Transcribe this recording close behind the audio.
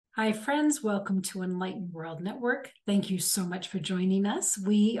Hi, friends. Welcome to Enlightened World Network. Thank you so much for joining us.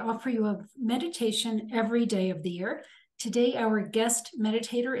 We offer you a meditation every day of the year. Today, our guest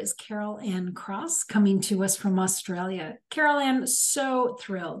meditator is Carol Ann Cross, coming to us from Australia. Carol Ann, so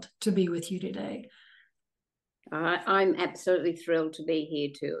thrilled to be with you today. I'm absolutely thrilled to be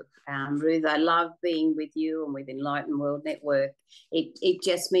here too, Ruth. I love being with you and with Enlightened World Network. It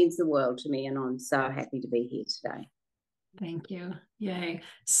just means the world to me, and I'm so happy to be here today. Thank you. Yay.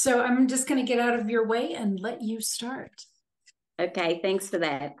 So I'm just going to get out of your way and let you start. Okay, thanks for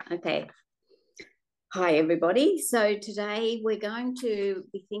that. Okay. Hi, everybody. So today we're going to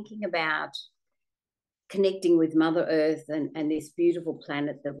be thinking about connecting with Mother Earth and this beautiful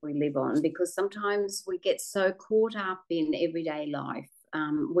planet that we live on, because sometimes we get so caught up in everyday life.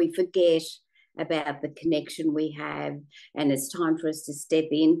 We forget about the connection we have, and it's time for us to step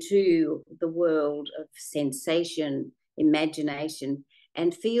into the world of sensation, imagination,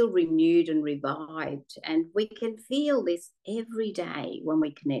 and feel renewed and revived. And we can feel this every day when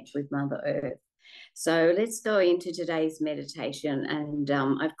we connect with Mother Earth. So let's go into today's meditation, and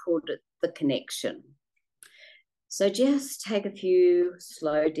I've called it The Connection. So just take a few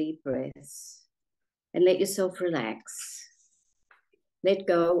slow, deep breaths and let yourself relax. Let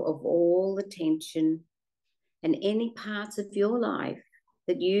go of all the tension and any parts of your life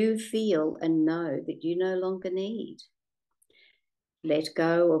that you feel and know that you no longer need. Let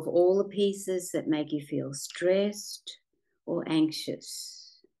go of all the pieces that make you feel stressed or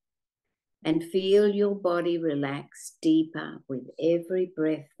anxious, and feel your body relax deeper with every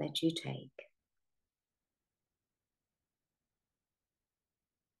breath that you take.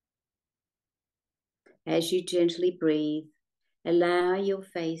 As you gently breathe, allow your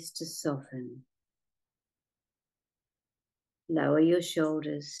face to soften. Lower your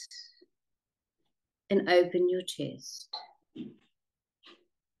shoulders and open your chest.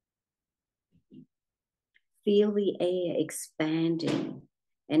 Feel the air expanding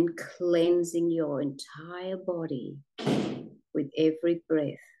and cleansing your entire body with every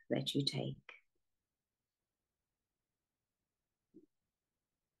breath that you take.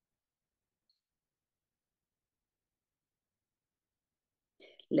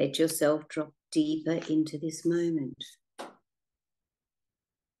 Let yourself drop deeper into this moment.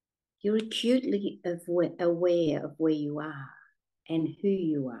 You're acutely aware of where you are and who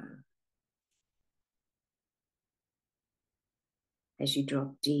you are. As you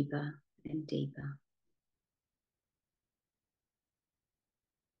drop deeper and deeper.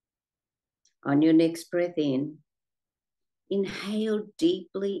 On your next breath in, inhale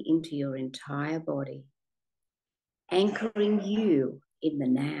deeply into your entire body, anchoring you in the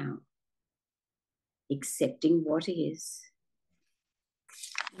now, accepting what is,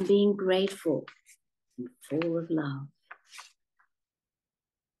 and being grateful and full of love.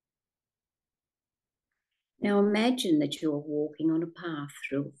 Now imagine that you are walking on a path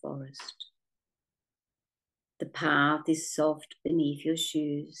through a forest. The path is soft beneath your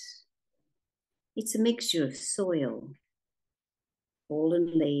shoes. It's a mixture of soil,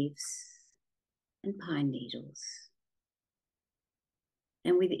 fallen leaves, and pine needles.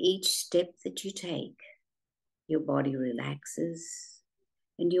 And with each step that you take, your body relaxes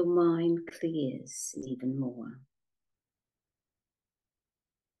and your mind clears even more.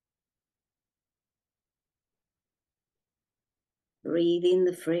 Breathe in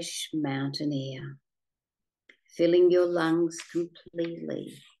the fresh mountain air, filling your lungs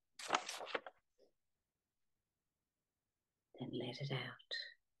completely. Then let it out.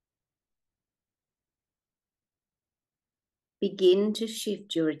 Begin to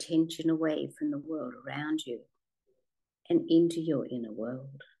shift your attention away from the world around you and into your inner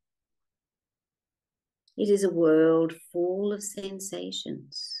world. It is a world full of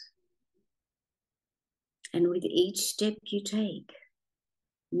sensations. And with each step you take,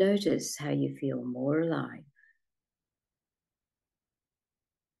 notice how you feel more alive.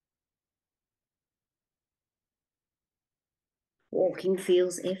 Walking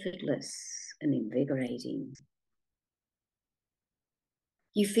feels effortless and invigorating.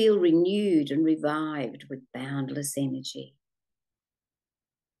 You feel renewed and revived with boundless energy.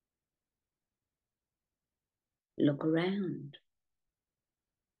 Look around.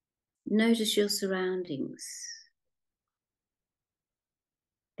 Notice your surroundings.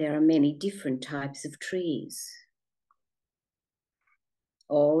 There are many different types of trees,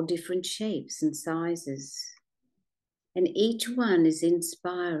 all different shapes and sizes, and each one is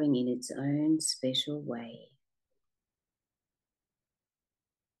inspiring in its own special way.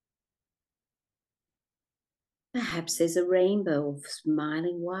 Perhaps there's a rainbow of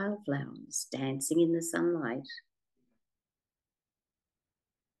smiling wildflowers dancing in the sunlight.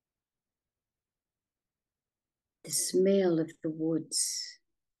 The smell of the woods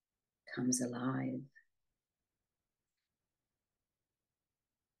comes alive.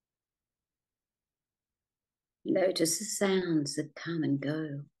 Notice the sounds that come and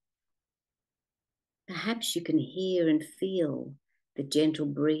go. Perhaps you can hear and feel the gentle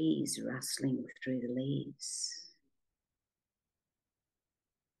breeze rustling through the leaves.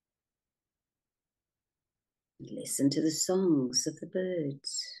 Listen to the songs of the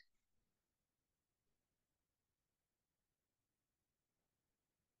birds.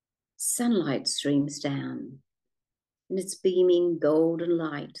 Sunlight streams down, and it's beaming golden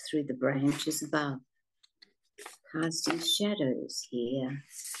light through the branches above, casting shadows here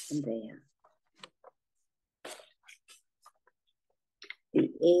and there. The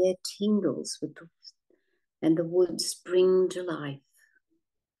air tingles and the woods spring to life.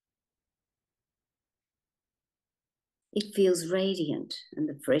 It feels radiant, and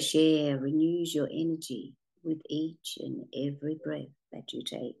the fresh air renews your energy with each and every breath that you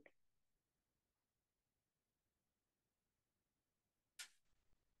take.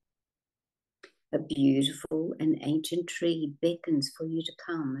 A beautiful and ancient tree beckons for you to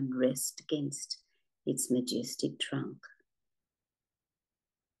come and rest against its majestic trunk.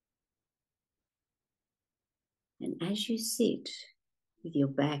 And as you sit with your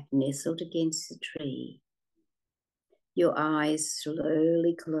back nestled against the tree, your eyes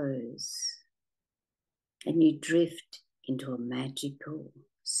slowly close and you drift into a magical,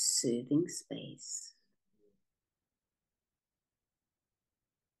 soothing space.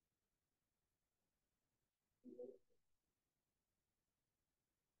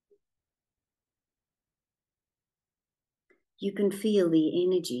 You can feel the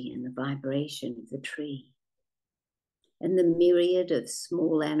energy and the vibration of the tree and the myriad of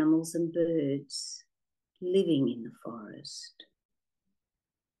small animals and birds living in the forest.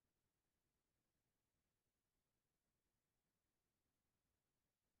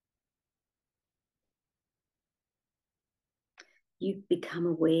 You become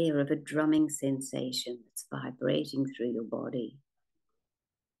aware of a drumming sensation that's vibrating through your body.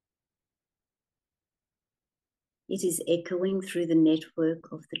 It is echoing through the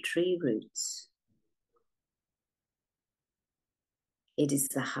network of the tree roots. It is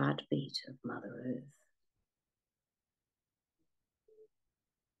the heartbeat of Mother Earth.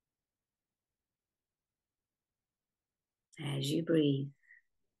 As you breathe,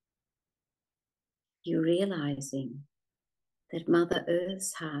 you're realizing that Mother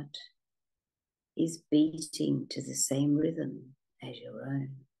Earth's heart is beating to the same rhythm as your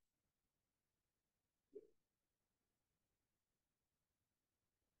own.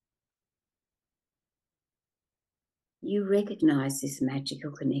 You recognize this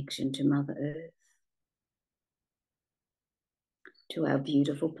magical connection to Mother Earth, to our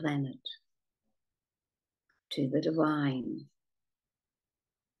beautiful planet, to the divine,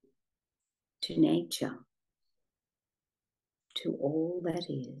 to nature, to all that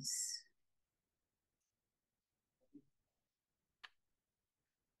is.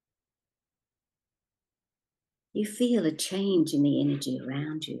 You feel a change in the energy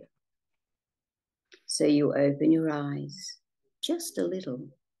around you. So you open your eyes just a little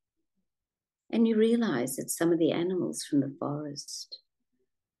and you realize that some of the animals from the forest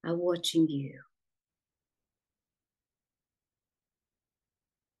are watching you.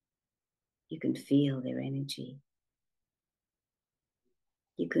 You can feel their energy.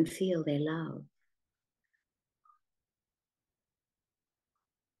 You can feel their love.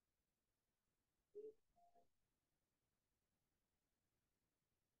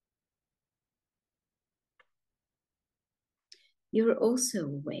 You're also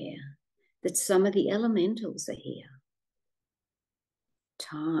aware that some of the elementals are here.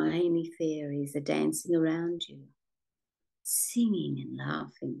 Tiny fairies are dancing around you, singing and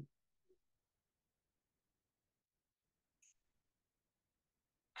laughing.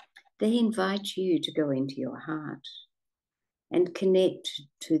 They invite you to go into your heart and connect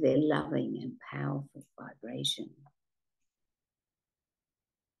to their loving and powerful vibration.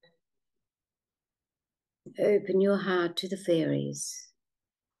 Open your heart to the fairies.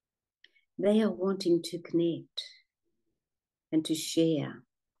 They are wanting to connect and to share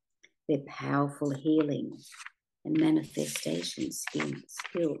their powerful healing and manifestation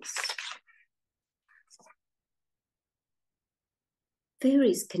skills.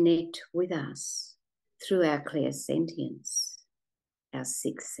 Fairies connect with us through our clairsentience, our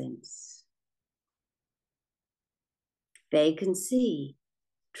sixth sense. They can see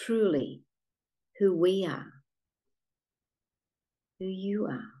truly who we are, who you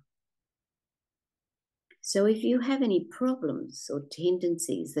are. So if you have any problems or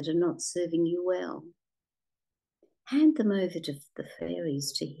tendencies that are not serving you well, hand them over to the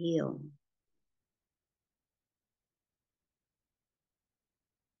fairies to heal.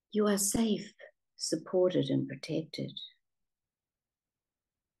 You are safe, supported, and protected.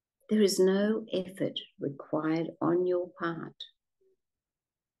 There is no effort required on your part.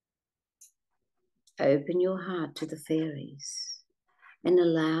 Open your heart to the fairies and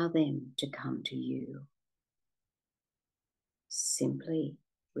allow them to come to you. Simply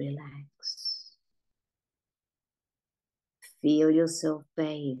relax. Feel yourself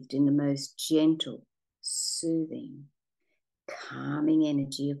bathed in the most gentle, soothing, calming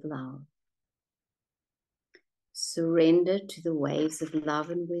energy of love. Surrender to the waves of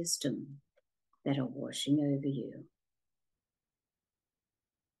love and wisdom that are washing over you.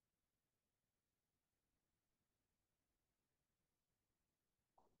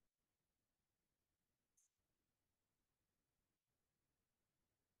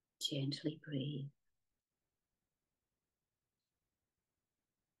 Gently breathe.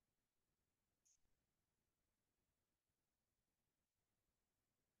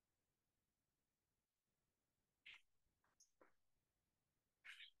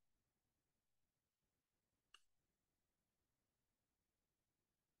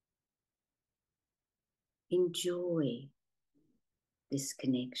 Enjoy this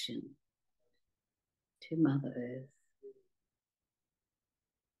connection to Mother Earth,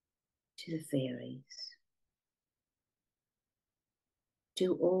 to the fairies,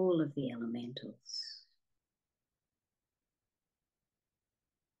 to all of the elementals.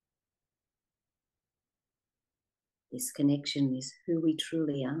 This connection is who we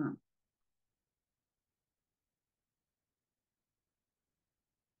truly are.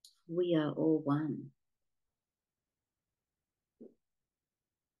 We are all one.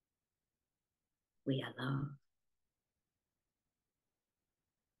 We are love.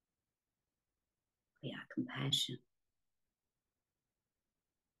 We are compassion.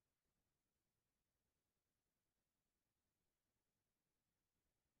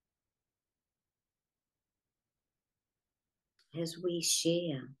 As we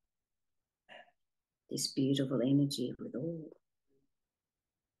share this beautiful energy with all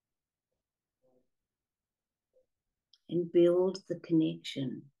and build the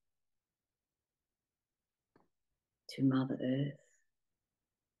connection to Mother Earth,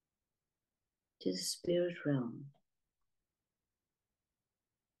 to the spirit realm,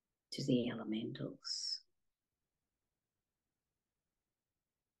 to the elementals.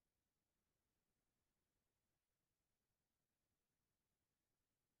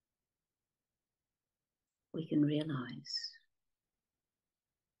 We can realize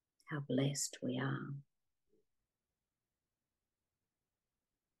how blessed we are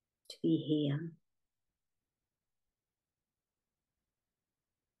to be here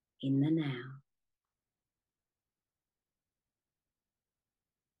in the now.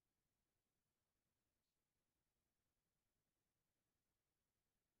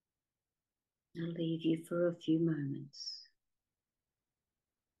 I'll leave you for a few moments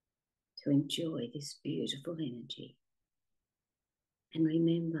to enjoy this beautiful energy. And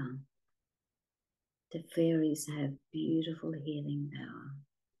remember, the fairies have beautiful healing power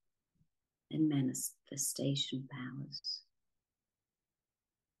and manifestation powers.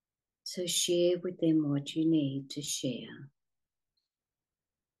 So share with them what you need to share,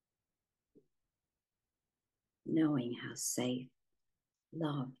 knowing how safe,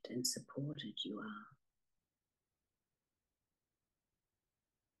 loved, and supported you are.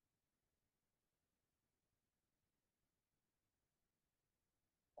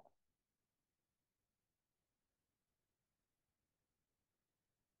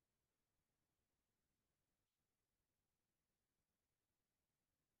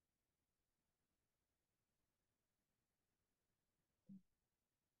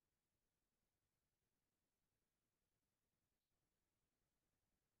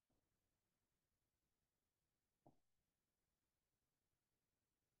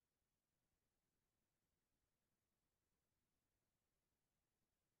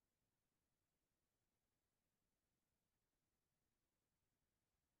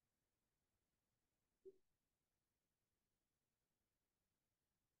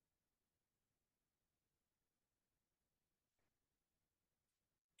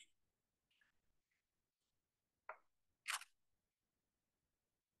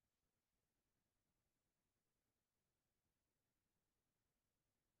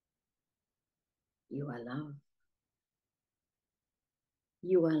 You are love.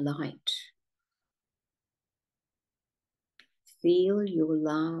 You are light. Feel your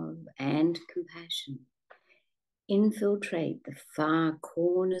love and compassion infiltrate the far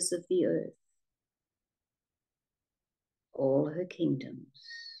corners of the earth, all her kingdoms,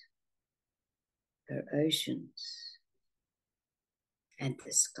 her oceans, and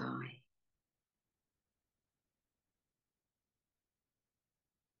the sky.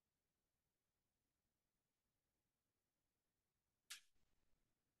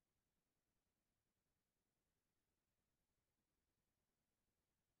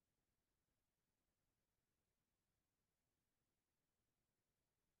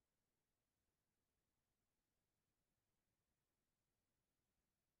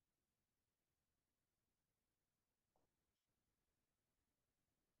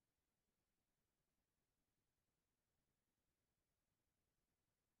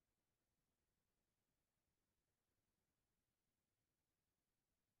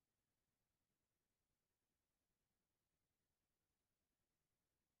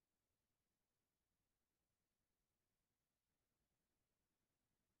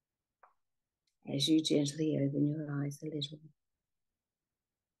 As you gently open your eyes a little,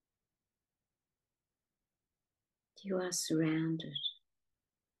 you are surrounded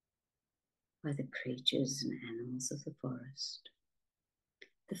by the creatures and animals of the forest,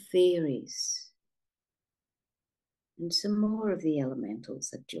 the fairies, and some more of the elementals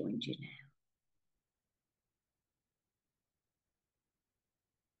have joined you now.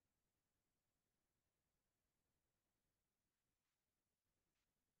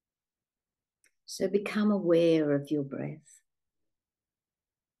 So become aware of your breath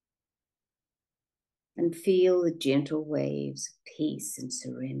and feel the gentle waves of peace and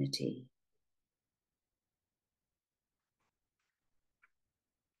serenity.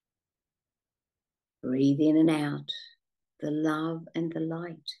 Breathe in and out the love and the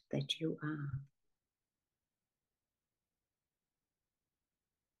light that you are.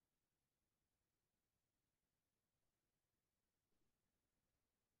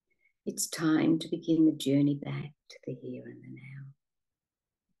 It's time to begin the journey back to the here and the now.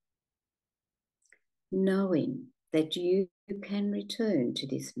 Knowing that you can return to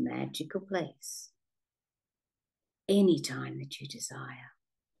this magical place anytime that you desire.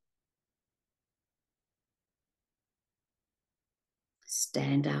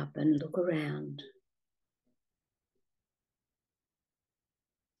 Stand up and look around.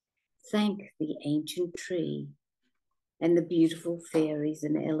 Thank the ancient tree and the beautiful fairies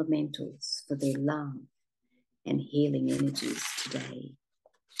and elementals for their love and healing energies today.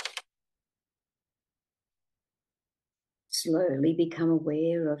 Slowly become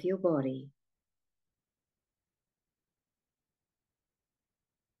aware of your body.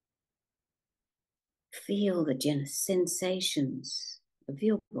 Feel the generous sensations of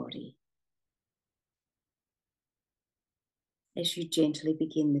your body as you gently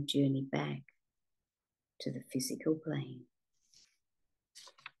begin the journey back to the physical plane.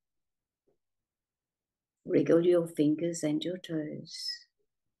 Wriggle your fingers and your toes.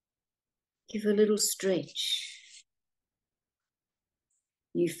 Give a little stretch.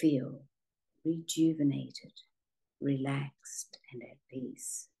 You feel rejuvenated, relaxed, and at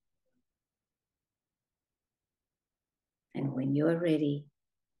peace. And when you are ready,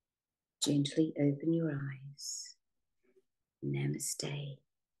 gently open your eyes. Namaste.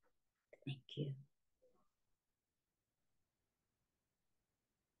 Thank you.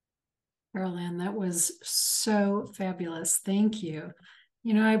 Carol Ann, that was so fabulous. Thank you.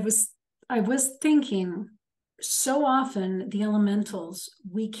 You know, I was thinking so often the elementals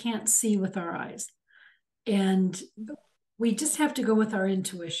we can't see with our eyes. And we just have to go with our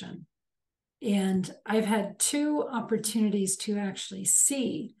intuition. And I've had two opportunities to actually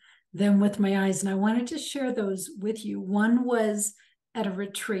see them with my eyes. And I wanted to share those with you. One was at a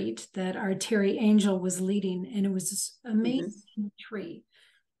retreat that our Terry Angel was leading, and it was this amazing tree.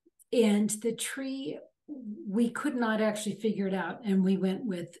 And the tree, we could not actually figure it out. And we went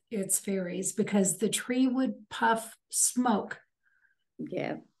with its fairies because the tree would puff smoke.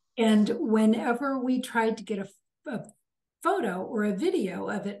 Yeah. And whenever we tried to get a photo or a video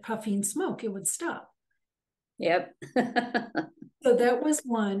of it puffing smoke, it would stop. Yep. So that was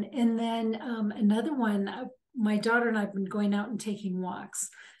one. And then another one, my daughter and I have been going out and taking walks.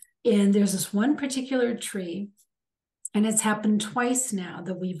 And there's this one particular tree, and it's happened twice now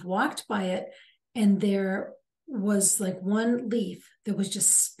that we've walked by it, and there was like one leaf that was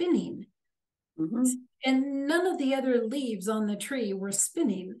just spinning. Mm-hmm. And none of the other leaves on the tree were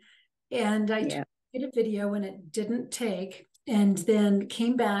spinning. And I did a video and it didn't take, and then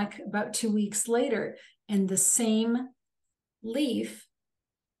came back about 2 weeks later, and the same leaf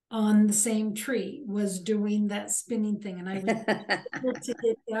on the same tree was doing that spinning thing. And I was able to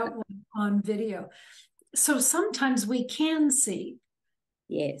get that one on video. So sometimes we can see.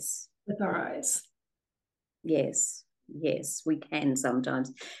 Yes. With our eyes. Yes. Yes, we can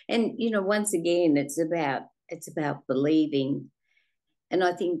sometimes. And, once again, it's about believing. And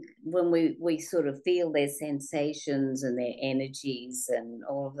I think when we sort of feel their sensations and their energies and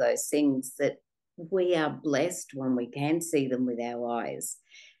all of those things, that we are blessed when we can see them with our eyes.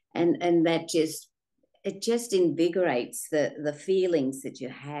 And that just invigorates the feelings that you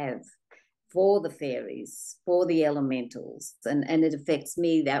have for the fairies, for the elementals, and it affects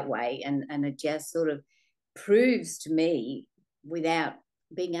me that way. And it just sort of proves to me, without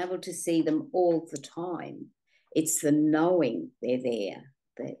being able to see them all the time, it's the knowing they're there,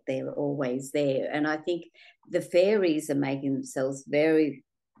 that they're always there. And I think the fairies are making themselves very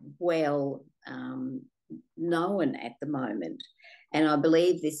well known at the moment. And I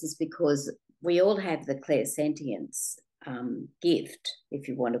believe this is because we all have the clairsentience gift, if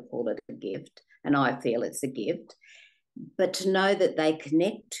you want to call it a gift, and I feel it's a gift. But to know that they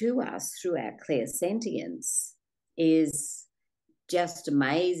connect to us through our clairsentience is just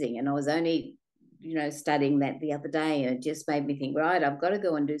amazing. And I was only, studying that the other day, and it just made me think, right, I've got to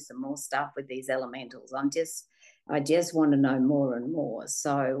go and do some more stuff with these elementals. I just want to know more and more.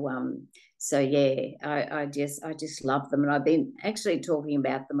 So yeah, I just love them, and I've been actually talking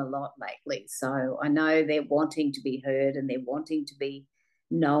about them a lot lately. So I know they're wanting to be heard, and they're wanting to be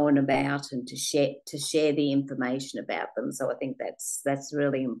known about, and to share the information about them. So I think that's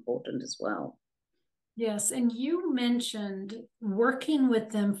really important as well. Yes, and you mentioned working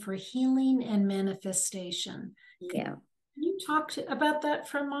with them for healing and manifestation. Yeah. Can you talk about that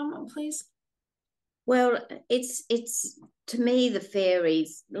for a moment, please? Well, it's to me, the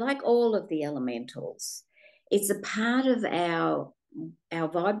fairies, like all of the elementals, it's a part of our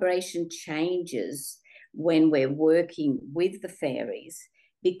vibration changes when we're working with the fairies,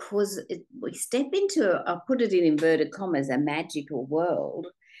 because we step into, I'll put it in inverted commas, a magical world,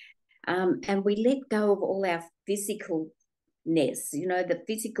 and we let go of all our physicalness, the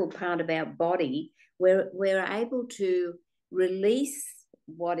physical part of our body. We're able to release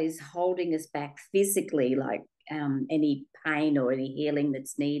what is holding us back physically, like any pain or any healing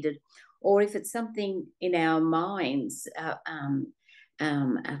that's needed, or if it's something in our minds,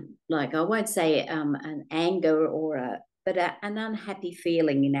 like, I won't say an anger but an unhappy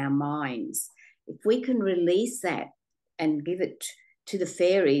feeling in our minds. If we can release that and give it to the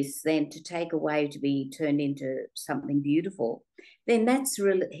fairies, then to take away, to be turned into something beautiful, then that's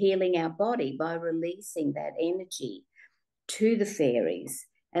healing our body by releasing that energy to the fairies,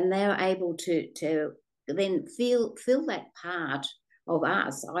 and they're able to then fill that part of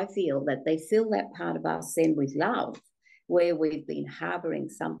us. I feel that they fill that part of us then with love, where we've been harboring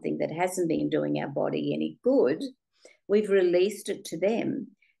something that hasn't been doing our body any good. We've released it to them,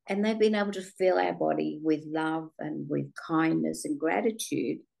 and they've been able to fill our body with love and with kindness and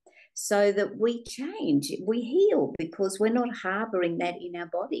gratitude, so that we change, we heal, because we're not harboring that in our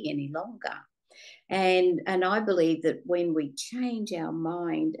body any longer. And I believe that when we change our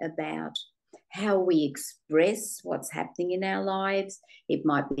mind about how we express what's happening in our lives, it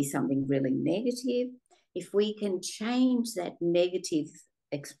might be something really negative. If we can change that negative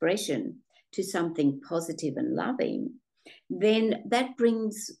expression to something positive and loving, then that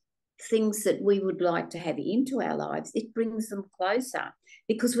brings things that we would like to have into our lives. It brings them closer,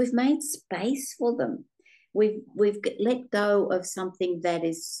 because we've made space for them. We've let go of something that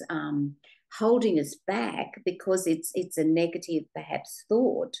is holding us back, because it's a negative, perhaps,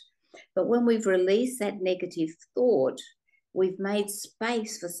 thought. But when we've released that negative thought, we've made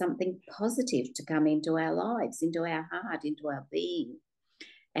space for something positive to come into our lives, into our heart, into our being.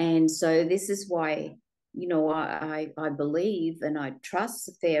 And so this is why, I believe and I trust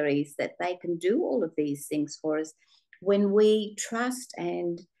the fairies, that they can do all of these things for us when we trust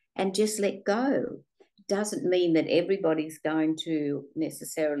and just let go. Doesn't mean that everybody's going to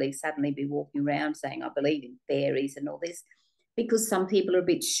necessarily suddenly be walking around saying, I believe in fairies and all this, because some people are a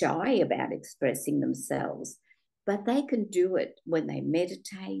bit shy about expressing themselves. But they can do it when they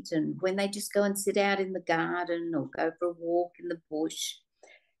meditate, and when they just go and sit out in the garden or go for a walk in the bush.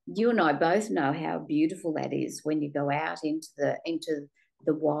 You and I both know how beautiful that is, when you go out into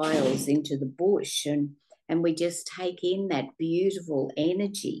the wilds, into the bush, and we just take in that beautiful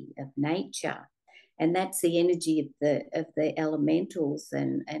energy of nature. And that's the energy of the elementals,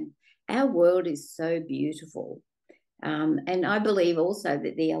 and our world is so beautiful. And I believe also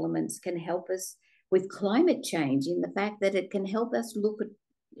that the elements can help us with climate change, in the fact that it can help us look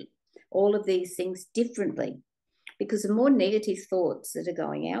at all of these things differently, because the more negative thoughts that are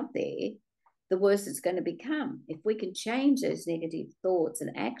going out there, the worse it's going to become. If we can change those negative thoughts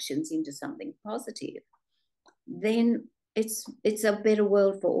and actions into something positive, then it's a better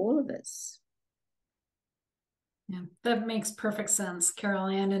world for all of us. Yeah, that makes perfect sense, Carol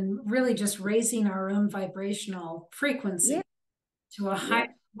Ann, and really just raising our own vibrational frequency Yeah, to a yeah,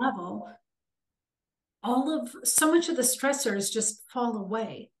 higher level. So much of the stressors just fall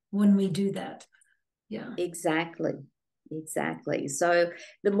away when we do that. Yeah. exactly. Exactly. So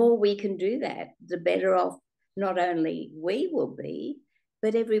the more we can do that, the better off not only we will be,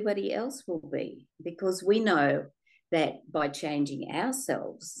 but everybody else will be, because we know that by changing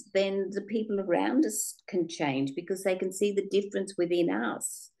ourselves, then the people around us can change because they can see the difference within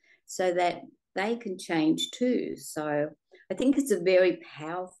us so that they can change too. So I think it's a very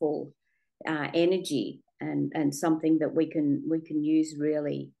powerful energy, and something that we can use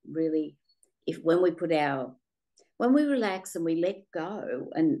really, if when we relax and we let go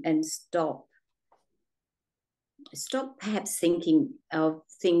and stop perhaps thinking of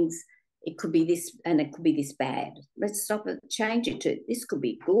things, it could be this and it could be this bad. Let's stop it, change it to this could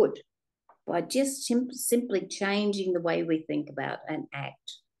be good, by just simply changing the way we think about and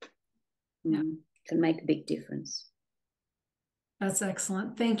act. Yeah. Can make a big difference. That's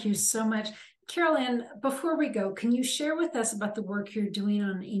excellent. Thank you so much. Carol Ann, before we go, can you share with us about the work you're doing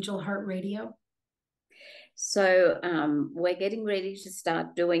on Angel Heart Radio? So we're getting ready to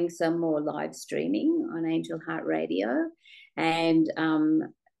start doing some more live streaming on Angel Heart Radio. And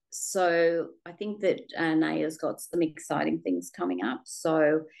so I think that Naya's got some exciting things coming up.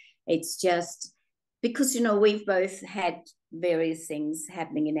 So it's just because, we've both had various things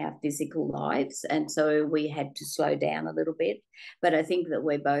happening in our physical lives. And so we had to slow down a little bit. But I think that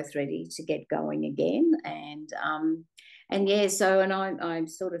we're both ready to get going again. And yeah, so I'm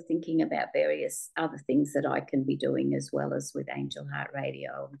sort of thinking about various other things that I can be doing as well as with Angel Heart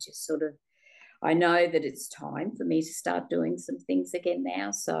Radio, which is sort of, I know that it's time for me to start doing some things again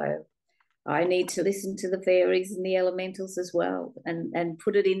now. So I need to listen to the fairies and the elementals as well, and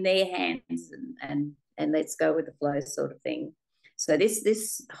put it in their hands, and let's go with the flow sort of thing. So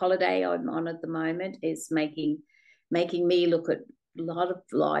this holiday I'm on at the moment is making me look at a lot of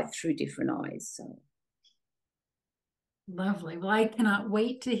life through different eyes. So Lovely. Well, I cannot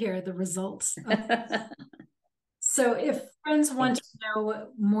wait to hear the results. So if friends want to know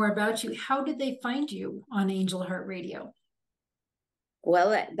more about you, how did they find you on Angel Heart Radio?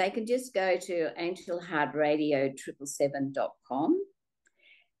 Well, they can just go to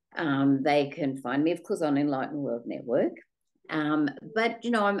angelheartradio777.com. They can find me, of course, on Enlightened World Network. But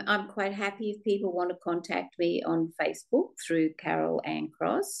I'm quite happy if people want to contact me on Facebook through Carol Ann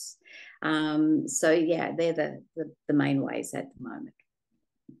Cross. So yeah, they're the main ways at the moment.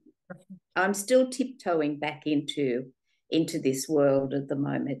 I'm still tiptoeing back into this world at the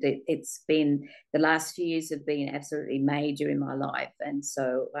moment. It's been, the last few years have been absolutely major in my life, and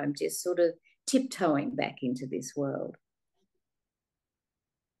so I'm just sort of tiptoeing back into this world.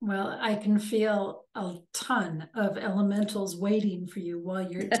 Well, I can feel a ton of elementals waiting for you while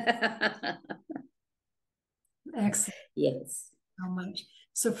you're excellent. Yes. So much.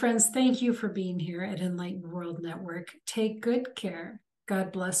 So friends, thank you for being here at Enlightened World Network. Take good care.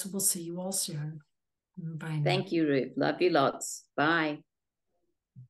 God bless. We'll see you all soon. Bye now. Thank you, Ruth. Love you lots. Bye.